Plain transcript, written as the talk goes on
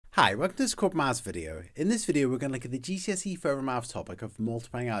Hi, welcome to this Corbettmaths video. In this video we're going to look at the GCSE Further Maths topic of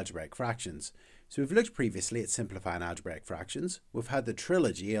multiplying algebraic fractions. So we've looked previously at simplifying algebraic fractions, we've had the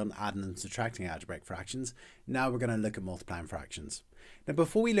trilogy on adding and subtracting algebraic fractions, now we're going to look at multiplying fractions. Now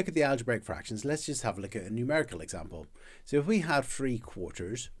before we look at the algebraic fractions, let's just have a look at a numerical example. So if we had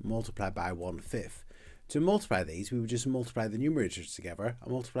 3/4 multiplied by 1/5, to multiply these, we would just multiply the numerators together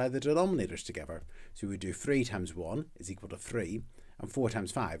and multiply the denominators together. So we would do 3 times 1 is equal to 3, and 4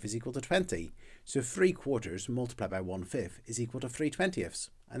 times 5 is equal to 20. So 3/4 multiplied by 1/5 is equal to 3/20,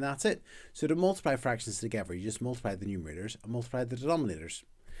 and that's it. So to multiply fractions together, you just multiply the numerators and multiply the denominators.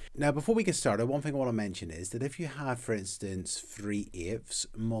 Now before we get started, one thing I want to mention is that if you had, for instance, 3/8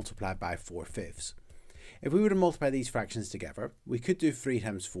 multiplied by 4/5, if we were to multiply these fractions together, we could do 3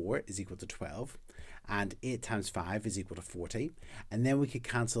 times 4 is equal to 12, and 8 times 5 is equal to 40, and then we could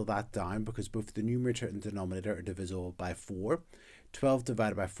cancel that down because both the numerator and denominator are divisible by 4. 12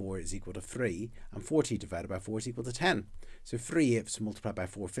 divided by 4 is equal to 3, and 40 divided by 4 is equal to 10. So 3/8 multiplied by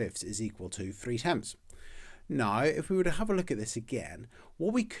 4/5 is equal to 3/10. Now, if we were to have a look at this again,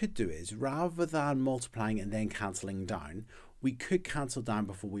 what we could do is, rather than multiplying and then cancelling down, we could cancel down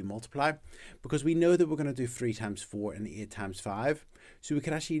before we multiply, because we know that we're going to do 3 times 4 and 8 times 5. So we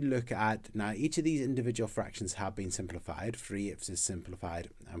could actually look at, now each of these individual fractions have been simplified, 3/8 is simplified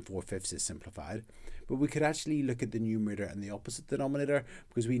and 4/5 is simplified, but we could actually look at the numerator and the opposite denominator,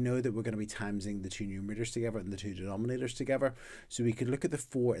 because we know that we're going to be timesing the two numerators together and the two denominators together. So we could look at the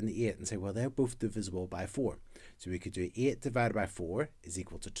 4 and the 8 and say, well, they're both divisible by 4. So we could do 8 divided by 4 is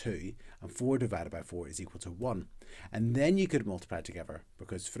equal to 2, and 4 divided by 4 is equal to 1. And then you could multiply together,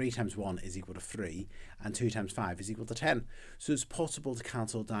 because 3 times 1 is equal to 3, and 2 times 5 is equal to 10. So it's possible to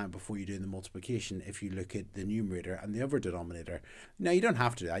cancel down before you do the multiplication if you look at the numerator and the other denominator. Now, you don't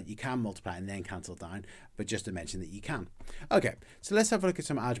have to do that. You can multiply and then cancel down, but just to mention that you can. Okay, so let's have a look at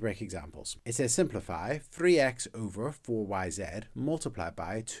some algebraic examples. It says simplify 3x over 4yz multiplied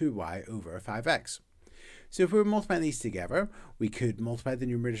by 2y over 5x. So if we were multiplying these together, we could multiply the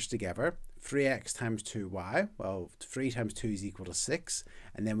numerators together. 3x times 2y, well, 3 times 2 is equal to 6,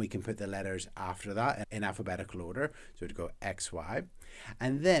 and then we can put the letters after that in alphabetical order, so it'd go xy.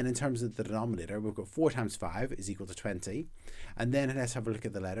 And then in terms of the denominator, we've got 4 times 5 is equal to 20, and then let's have a look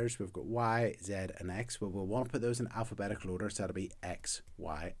at the letters. We've got y, z, and x. Well, we'll want to put those in alphabetical order, so that'll be x,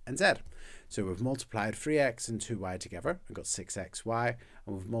 y, and z. So we've multiplied 3x and 2y together and got 6xy,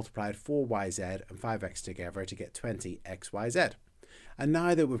 and we've multiplied 4yz and 5x together to get 20xyz. And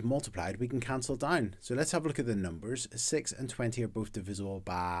now that we've multiplied, we can cancel down. So let's have a look at the numbers. 6 and 20 are both divisible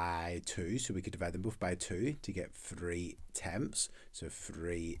by 2, so we could divide them both by 2 to get 3/10. So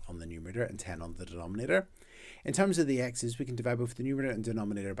 3 on the numerator and 10 on the denominator. In terms of the x's, we can divide both the numerator and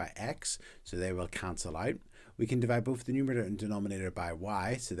denominator by x, so they will cancel out. We can divide both the numerator and denominator by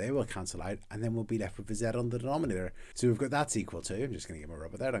y, so they will cancel out, and then we'll be left with a z on the denominator. So we've got that's equal to, I'm just going to give my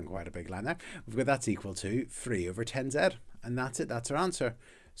rubber there, done quite a big line there. We've got that's equal to 3 over 10z, and that's it, that's our answer.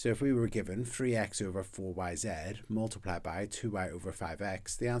 So if we were given 3x over 4yz multiplied by 2y over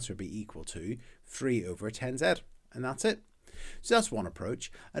 5x, the answer would be equal to 3 over 10z, and that's it. So that's one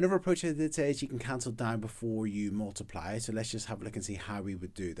approach. Another approach I did say is you can cancel down before you multiply. So let's just have a look and see how we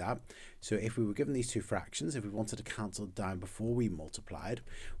would do that. So if we were given these two fractions, if we wanted to cancel down before we multiplied,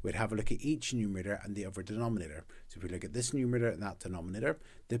 we'd have a look at each numerator and the other denominator. So if we look at this numerator and that denominator,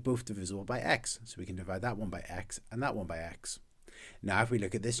 they're both divisible by x. So we can divide that one by x and that one by x. Now if we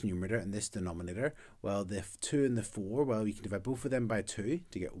look at this numerator and this denominator, well, the 2 and the 4, well, you can divide both of them by 2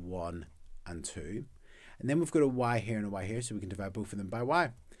 to get 1 and 2. And then we've got a y here and a y here, so we can divide both of them by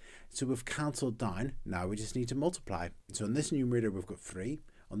y. So we've cancelled down, now we just need to multiply. So on this numerator we've got 3,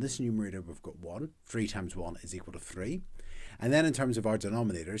 on this numerator we've got 1, 3 times 1 is equal to 3. And then in terms of our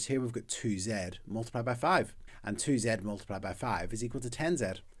denominators, here we've got 2z multiplied by 5, and 2z multiplied by 5 is equal to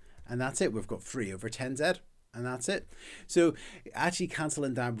 10z. And that's it, we've got 3 over 10z. And that's it. So actually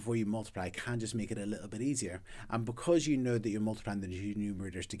cancelling down before you multiply can just make it a little bit easier. And because you know that you're multiplying the two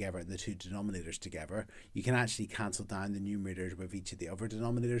numerators together and the two denominators together, you can actually cancel down the numerators with each of the other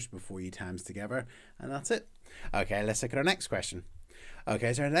denominators before you times together. And that's it. Okay, let's look at our next question.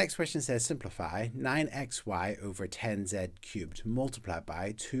 Okay, so our next question says simplify 9xy over 10z cubed multiplied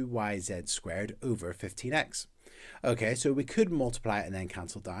by 2yz squared over 15x. Okay, so we could multiply and then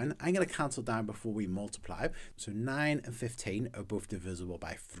cancel down. I'm going to cancel down before we multiply. So 9 and 15 are both divisible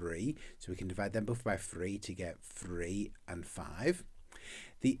by 3. So we can divide them both by 3 to get 3 and 5.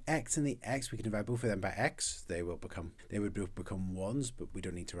 The x and the x, we can divide both of them by x. They would both become 1s, but we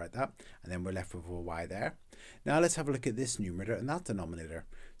don't need to write that. And then we're left with a y there. Now let's have a look at this numerator and that denominator.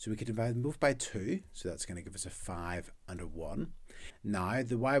 So we can divide them both by 2. So that's going to give us a 5 and a 1. Now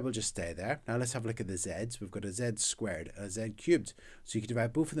the y will just stay there. Now let's have a look at the z's. We've got a z squared and a z cubed. So you can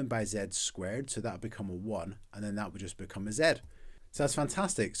divide both of them by z squared, so that'll become a 1, and then that would just become a z. So that's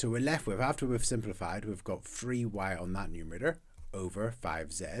fantastic. So we're left with, after we've simplified, we've got 3y on that numerator over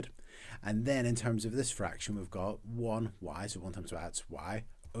 5z. And then in terms of this fraction, we've got 1y, so 1 times y, that's y,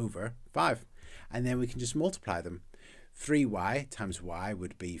 over 5. And then we can just multiply them. 3y times y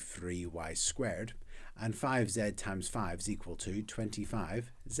would be 3y squared, and 5z times 5 is equal to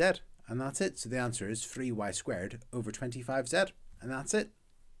 25z. And that's it. So the answer is 3y squared over 25z. And that's it.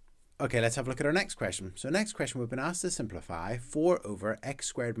 Okay, let's have a look at our next question. So next question, we've been asked to simplify 4 over x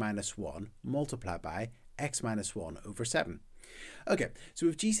squared minus 1 multiplied by x minus 1 over 7. Okay, so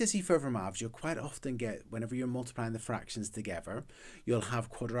with GCSE Further Maths, you'll quite often get, whenever you're multiplying the fractions together, you'll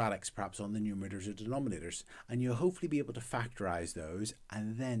have quadratics perhaps on the numerators or denominators, and you'll hopefully be able to factorize those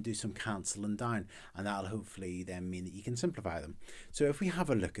and then do some cancelling down, and that'll hopefully then mean that you can simplify them. So if we have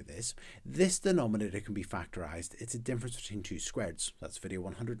a look at this denominator can be factorized. It's a difference between two squareds. That's video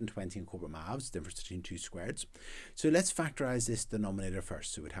 120 in Corbettmaths, difference between two squareds. So let's factorize this denominator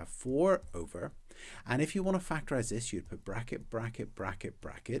first. So we'd have 4 over, and if you want to factorize this, you'd put bracket, bracket, bracket,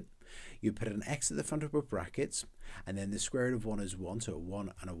 bracket. You'd put an x at the front of both brackets, and then the square root of 1 is 1, so a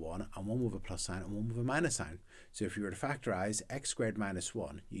 1 and a 1, and one with a plus sign and one with a minus sign. So if you were to factorize x squared minus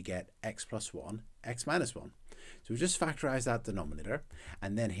 1, you get x plus 1, x minus 1. So we just factorize that denominator,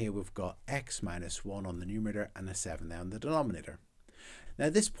 and then here we've got x minus 1 on the numerator and a 7 there on the denominator. Now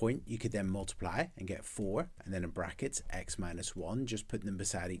at this point, you could then multiply and get 4, and then in brackets, x minus 1, just putting them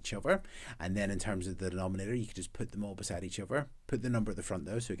beside each other. And then in terms of the denominator, you could just put them all beside each other. Put the number at the front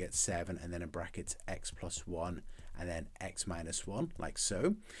though, so we get 7, and then in brackets, x plus 1, and then x minus 1, like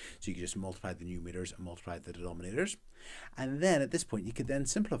so. So you could just multiply the numerators and multiply the denominators. And then at this point, you could then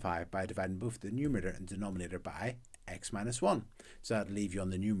simplify by dividing both the numerator and denominator by x minus 1. So that'd leave you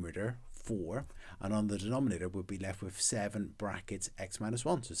on the numerator 4, and on the denominator we'll be left with 7 brackets x minus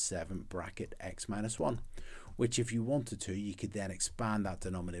 1, so 7 bracket x minus 1, which if you wanted to, you could then expand that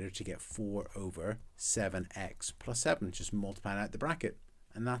denominator to get 4 over 7x plus 7, just multiplying out the bracket,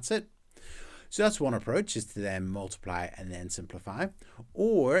 and that's it. So that's one approach, is to then multiply and then simplify.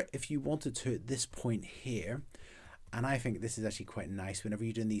 Or if you wanted to at this point here, and I think this is actually quite nice, whenever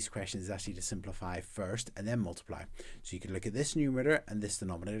you're doing these questions, is actually to simplify first and then multiply. So you could look at this numerator and this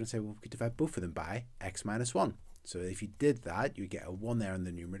denominator and say, well, we could divide both of them by x minus 1. So if you did that, you get a 1 there on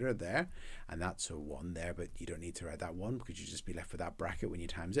the numerator there, and that's a 1 there, but you don't need to write that 1 because you just be left with that bracket when you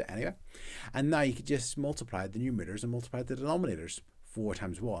times it anyway. And now you could just multiply the numerators and multiply the denominators. 4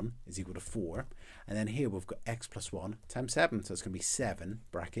 times 1 is equal to 4, and then here we've got x plus 1 times 7, so it's going to be 7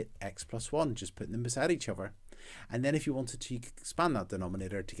 bracket x plus 1, just putting them beside each other. And then if you wanted to, you could expand that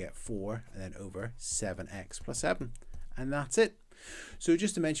denominator to get 4 and then over 7x plus 7, and that's it. So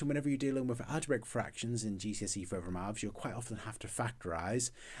just to mention, whenever you're dealing with algebraic fractions in GCSE Further Maths, you'll quite often have to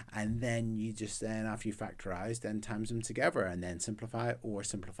factorize, and then you just then, after you factorize, then times them together, and then simplify or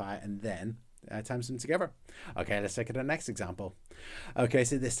simplify and then times them together. Okay, let's look at the next example. Okay,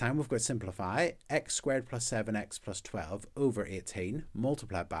 so this time we've got simplify x squared plus 7x plus 12 over 18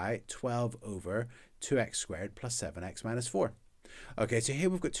 multiplied by 12 over 2x squared plus 7x minus 4. Okay, so here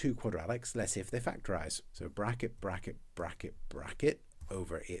we've got two quadratics. Let's see if they factorize. So bracket, bracket, bracket, bracket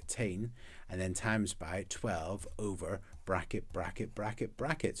over 18, and then times by 12 over bracket, bracket, bracket,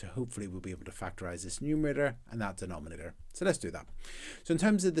 bracket. So hopefully we'll be able to factorize this numerator and that denominator. So let's do that. So in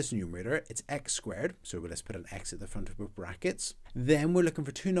terms of this numerator, it's x squared. So let's put an x at the front of both brackets. Then we're looking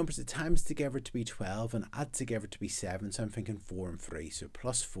for two numbers that times together to be 12 and add together to be 7. So I'm thinking 4 and 3. So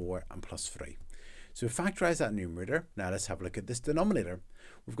plus 4 and plus 3. So factorize that numerator. Now let's have a look at this denominator.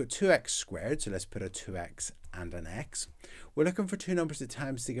 We've got 2x squared, so let's put a 2x and an x. We're looking for two numbers that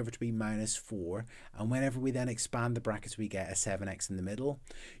times together to be minus 4, and whenever we then expand the brackets, we get a 7x in the middle.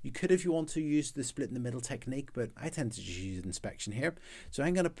 You could, if you want to, use the split in the middle technique, but I tend to just use inspection here. So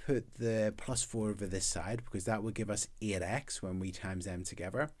I'm going to put the plus 4 over this side, because that will give us 8x when we times them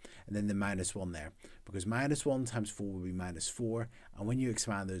together, and then the minus 1 there, because minus 1 times 4 will be minus 4, and when you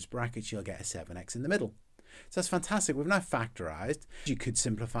expand those brackets, you'll get a 7x in the middle. So that's fantastic. We've now factorized. You could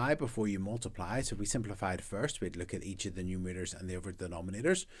simplify before you multiply. So if we simplified first, we'd look at each of the numerators and the other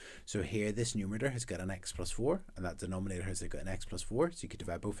denominators. So here, this numerator has got an x plus 4, and that denominator has got an x plus 4. So you could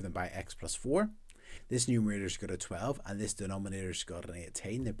divide both of them by x plus 4. This numerator's got a 12, and this denominator's got an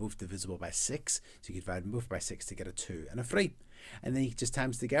 18. They're both divisible by 6. So you could divide them both by 6 to get a 2 and a 3. And then you can just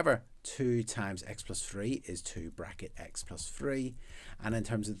times together. 2 times x plus 3 is 2 bracket x plus 3. And in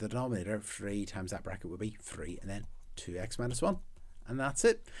terms of the denominator, 3 times that bracket would be 3 and then 2x minus 1. And that's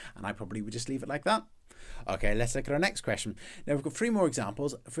it. And I probably would just leave it like that. Okay, let's look at our next question. Now we've got 3 more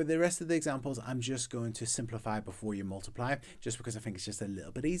examples. For the rest of the examples, I'm just going to simplify before you multiply, just because I think it's just a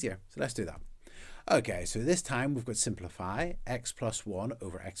little bit easier. So let's do that. Okay, so this time we've got simplify x plus 1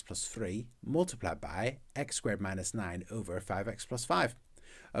 over x plus 3 multiplied by x squared minus 9 over 5x plus 5.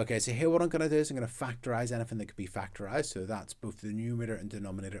 Okay, so here what I'm going to do is I'm going to factorize anything that could be factorized. So that's both the numerator and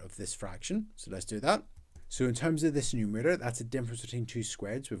denominator of this fraction. So let's do that. So in terms of this numerator, that's a difference between 2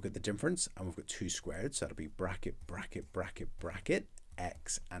 squared. So we've got the difference and we've got 2 squared. So that'll be bracket, bracket, bracket, bracket,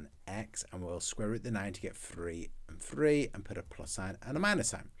 x, and we'll square root the 9 to get 3 and 3 and put a plus sign and a minus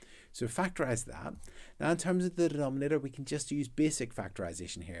sign. So factorize that. Now in terms of the denominator, we can just use basic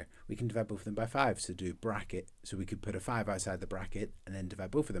factorization here. We can divide both of them by 5. So do bracket. So we could put a 5 outside the bracket and then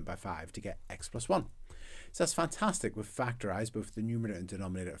divide both of them by 5 to get x plus 1. So that's fantastic. We've factorized both the numerator and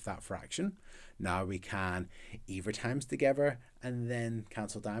denominator of that fraction. Now we can either times together and then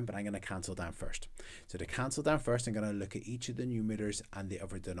cancel down, but I'm going to cancel down first. So to cancel down first, I'm going to look at each of the numerators and the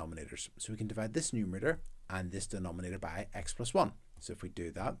other denominators. So we can divide this numerator and this denominator by x plus 1. So if we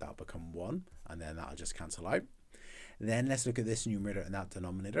do that, that'll become 1, and then that'll just cancel out. Then let's look at this numerator and that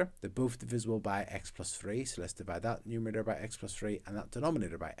denominator. They're both divisible by x plus 3, so let's divide that numerator by x plus 3 and that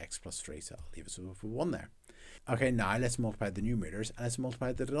denominator by x plus 3, so I'll leave us with 1 there. Okay, now let's multiply the numerators and let's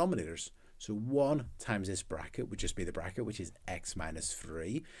multiply the denominators. So 1 times this bracket would just be the bracket, which is x minus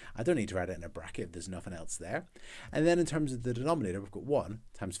 3. I don't need to write it in a bracket if there's nothing else there. And then in terms of the denominator, we've got 1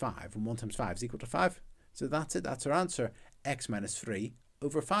 times 5, and 1 times 5 is equal to 5. So that's it, that's our answer, x minus 3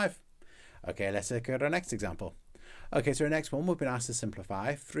 over 5. Okay, let's look at our next example. Okay, so our next one, we've been asked to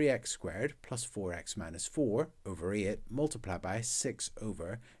simplify 3x squared plus 4x minus 4 over 8 multiplied by 6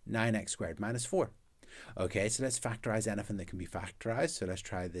 over 9x squared minus 4. Okay, so let's factorize anything that can be factorized. So let's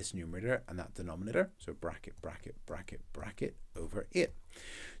try this numerator and that denominator. So bracket, bracket, bracket, bracket over 8.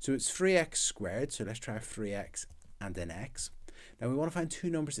 So it's 3x squared. So let's try 3x and then x. Now we want to find two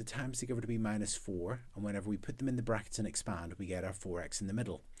numbers that times together to be minus 4, and whenever we put them in the brackets and expand, we get our 4x in the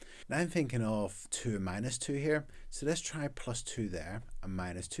middle. Now I'm thinking of 2 and minus 2 here, so let's try plus 2 there and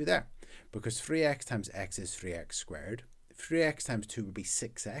minus 2 there, because 3x times x is 3x squared. 3x times 2 would be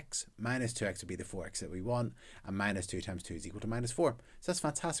 6x, minus 2x would be the 4x that we want, and minus 2 times 2 is equal to minus 4. So that's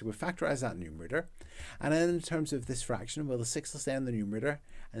fantastic. We've factorized that numerator. And then in terms of this fraction, well, the 6 will stay in the numerator,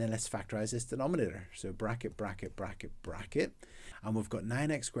 and then let's factorize this denominator. So bracket, bracket, bracket, bracket. And we've got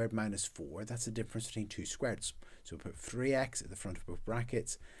 9x squared minus 4. That's the difference between 2 squareds. So we'll put 3x at the front of both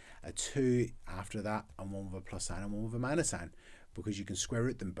brackets, a 2 after that, and one with a plus sign and one with a minus sign, because you can square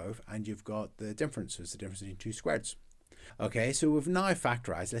root them both, and you've got the difference. So it's the difference between 2 squareds. Okay, so we've now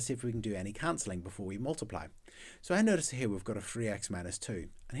factorized. Let's see if we can do any cancelling before we multiply. So I notice here we've got a 3x minus 2,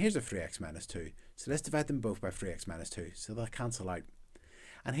 and here's a 3x minus 2. So let's divide them both by 3x minus 2, so they'll cancel out.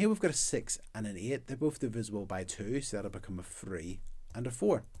 And here we've got a 6 and an 8. They're both divisible by 2, so that'll become a 3 and a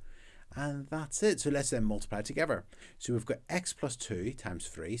 4. And that's it. So let's then multiply together. So we've got x plus 2 times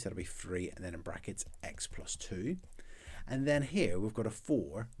 3, so that'll be 3, and then in brackets x plus 2. And then here we've got a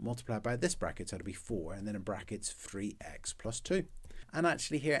 4 multiplied by this bracket, so it'll be 4, and then in brackets 3x plus 2. And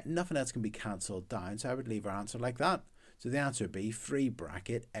actually here nothing else can be cancelled down, so I would leave our answer like that. So the answer would be 3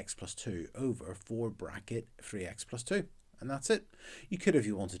 bracket x plus 2 over 4 bracket 3x plus 2. And that's it. You could, if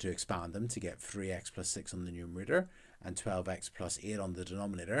you wanted to, expand them to get 3x plus 6 on the numerator and 12x plus 8 on the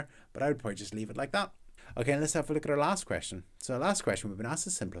denominator, but I would probably just leave it like that. Okay, let's have a look at our last question. So our last question, we've been asked to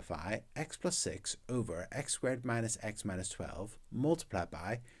simplify x plus 6 over x squared minus x minus 12 multiplied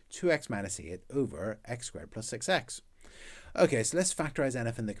by 2x minus 8 over x squared plus 6x. Okay, so let's factorize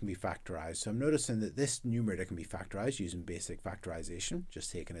anything that can be factorized. So I'm noticing that this numerator can be factorized using basic factorization,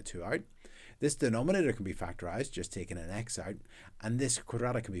 just taking a 2 out. This denominator can be factorized, just taking an x out, and this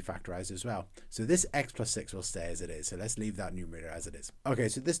quadratic can be factorized as well. So this x plus 6 will stay as it is, so let's leave that numerator as it is. Okay,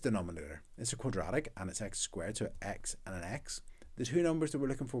 so this denominator, it's a quadratic, and it's x squared, so x and an x. The two numbers that we're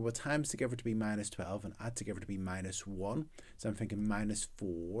looking for will times together to be minus 12 and add together to be minus 1. So I'm thinking minus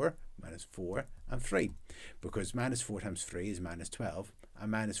 4, and 3. Because minus 4 times 3 is minus 12,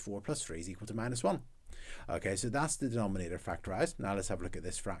 and minus 4 plus 3 is equal to minus 1. Okay, so that's the denominator factorized. Now let's have a look at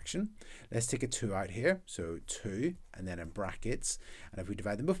this fraction. Let's take a 2 out here. So 2, and then in brackets. And if we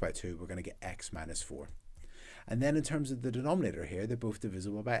divide them both by 2, we're going to get x minus 4. And then in terms of the denominator here, they're both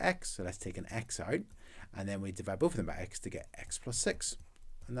divisible by x. So let's take an x out, and then we divide both of them by x to get x plus 6.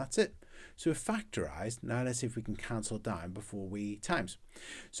 And that's it. So factorized. Now let's see if we can cancel down before we times.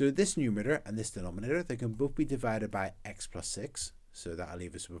 So this numerator and this denominator, they can both be divided by x plus 6. so that'll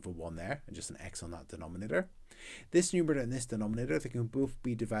leave us with a 1 there and just an x on that denominator. This numerator and this denominator, they can both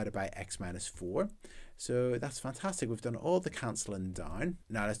be divided by x minus 4. So that's fantastic. We've done all the cancelling down.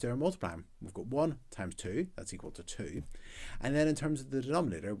 Now let's do our multiplying. We've got 1 times 2, that's equal to 2. And then in terms of the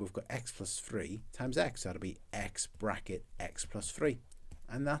denominator, we've got x plus 3 times x. So that'll be x bracket x plus 3.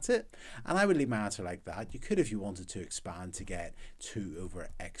 And that's it. And I would leave my answer like that. You could, if you wanted to, expand to get 2 over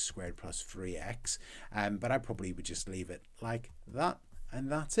x squared plus 3x. But I probably would just leave it like that.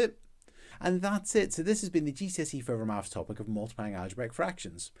 And that's it. And that's it. So this has been the GCSE Further Maths topic of multiplying algebraic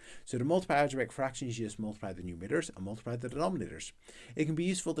fractions. So to multiply algebraic fractions, you just multiply the numerators and multiply the denominators. It can be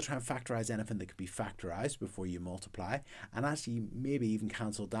useful to try and factorize anything that could be factorized before you multiply, and actually maybe even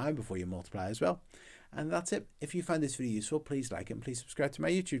cancel down before you multiply as well. And that's it. If you found this video useful, please like it and please subscribe to my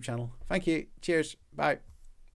YouTube channel. Thank you. Cheers. Bye.